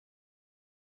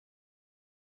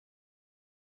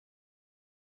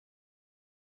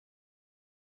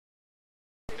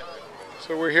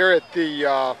So we're here at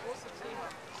the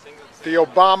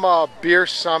Obama Beer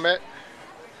Summit,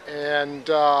 and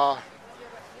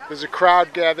there's a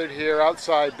crowd gathered here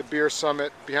outside the Beer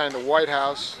Summit behind the White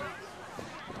House.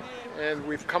 And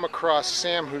we've come across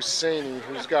Sam Husseini,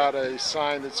 who's got a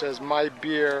sign that says, "My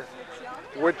beer,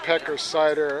 woodpecker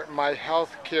cider, my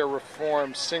health care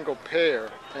reform, single payer."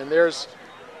 And there's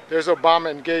Obama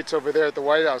and Gates over there at the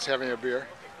White House having a beer.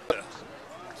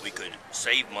 We could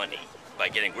save money by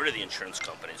getting rid of the insurance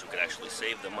companies. We could actually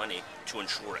save the money to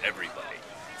insure everybody.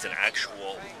 It's an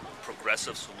actual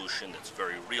progressive solution that's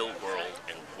very real world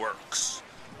and works.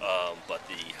 But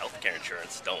the healthcare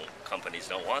insurance companies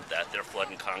don't want that. They're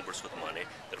flooding Congress with money.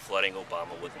 They're flooding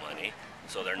Obama with money.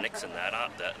 So they're nixing that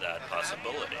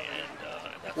possibility.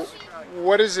 And that's...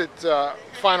 What is it?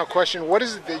 Final question. What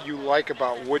is it that you like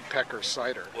about woodpecker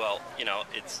cider? Well, you know,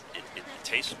 it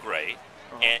tastes great,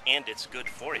 and it's good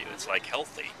for you. It's like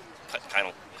healthy, kind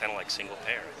of like single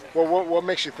payer. I think. Well, what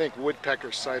makes you think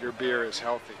woodpecker cider beer is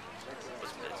healthy?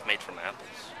 It's made from apples.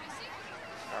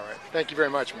 All right. Thank you very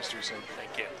much, Mr. Husseini.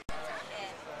 Thank you.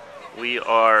 We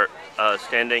are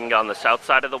standing on the south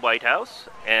side of the White House,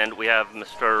 and we have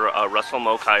Mr. Russell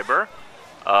Mokhiber.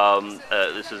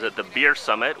 This is at the Beer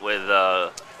Summit with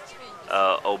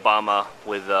Obama,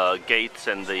 with Gates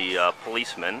and the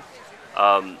policemen.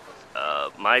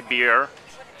 My beer,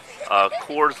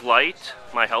 Coors Light,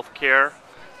 my health care,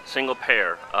 single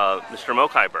payer. Mr.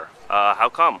 Mokhiber, how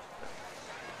come?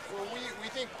 Well, we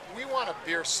think we want a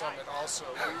beer summit also.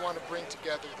 We want to bring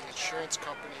together the insurance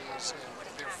companies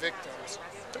and their victims,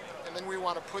 and then we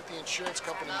want to put the insurance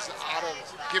companies out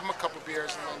of, give them a couple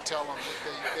beers and then tell them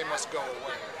that they must go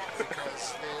away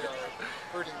because they are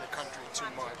hurting the country too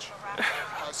much.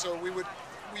 So we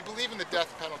believe in the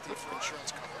death penalty for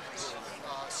insurance companies.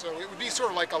 So it would be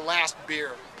sort of like a last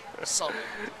beer summit.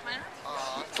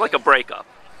 It's like a breakup.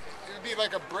 It would be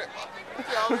like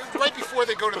right before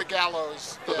they go to the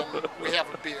gallows, then we have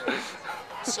a beer.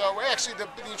 So actually, the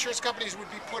insurance companies would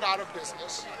be put out of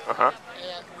business,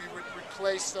 and we would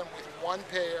replace them with one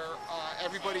payer,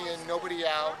 everybody in, nobody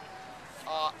out.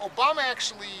 Obama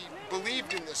actually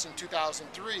believed in this in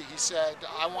 2003. He said,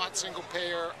 "I want single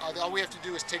payer. All we have to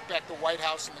do is take back the White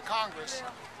House and the Congress."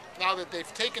 Now that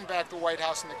they've taken back the White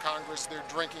House and the Congress, they're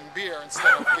drinking beer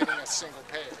instead of getting a single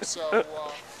payer. So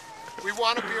we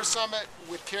want a beer summit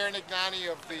with Karen Ignani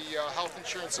of the health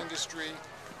insurance industry.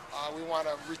 We want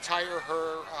to retire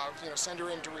her, send her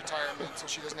into retirement so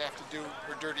she doesn't have to do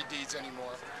her dirty deeds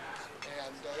anymore.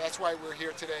 And that's why we're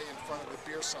here today in front of the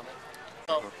beer summit.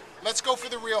 So let's go for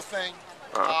the real thing.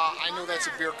 I know that's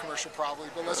a beer commercial probably,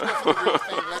 but let's go for the real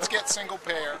thing. Let's get single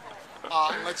payer.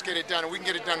 And let's get it done, and we can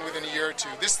get it done within a year or two.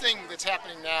 This thing that's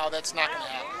happening now, that's not going to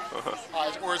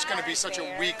happen. Or it's going to be such a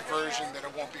weak version that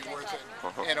it won't be worth it,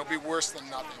 and it'll be worse than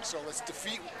nothing. So let's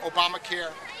defeat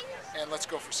Obamacare, and let's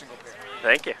go for single payer.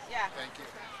 Thank you. Thank you.